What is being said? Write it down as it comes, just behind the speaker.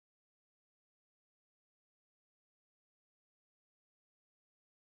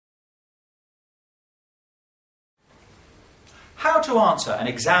how to answer an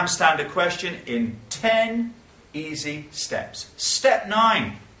exam standard question in 10 easy steps. Step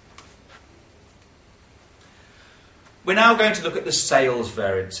 9. We're now going to look at the sales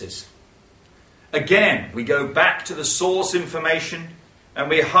variances. Again, we go back to the source information and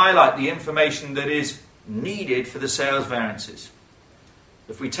we highlight the information that is needed for the sales variances.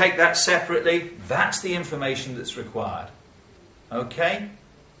 If we take that separately, that's the information that's required. Okay?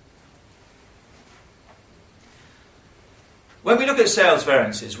 When we look at sales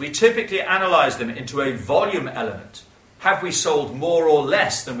variances, we typically analyse them into a volume element. Have we sold more or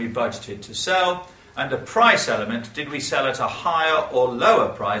less than we budgeted to sell? And a price element, did we sell at a higher or lower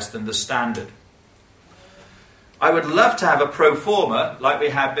price than the standard? I would love to have a pro forma like we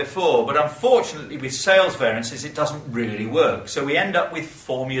had before, but unfortunately with sales variances it doesn't really work. So we end up with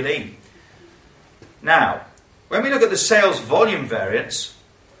formulae. Now, when we look at the sales volume variance,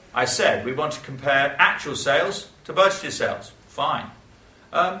 I said we want to compare actual sales to budgeted sales. Fine.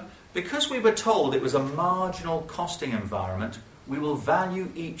 Because we were told it was a marginal costing environment, we will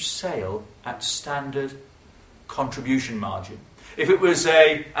value each sale at standard contribution margin. If it was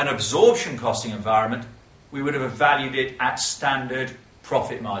an absorption costing environment, we would have valued it at standard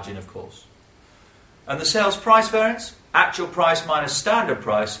profit margin, of course. And the sales price variance, actual price minus standard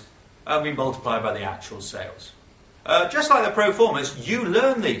price, and we multiply by the actual sales. Just like the pro formas, you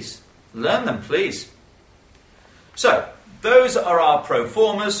learn these. Learn them, please. So, those are our pro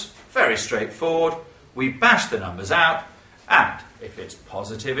formas. Very straightforward. We bash the numbers out, and if it's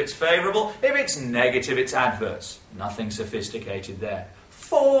positive, it's favourable. If it's negative, it's adverse. Nothing sophisticated there.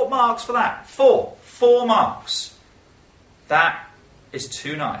 4 marks for that. 4 marks. That is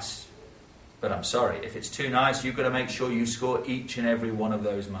too nice. But I'm sorry, if it's too nice, you've got to make sure you score each and every one of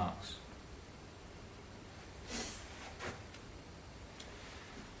those marks.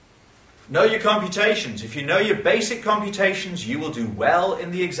 Know your computations. If you know your basic computations, you will do well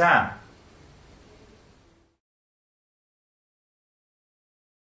in the exam.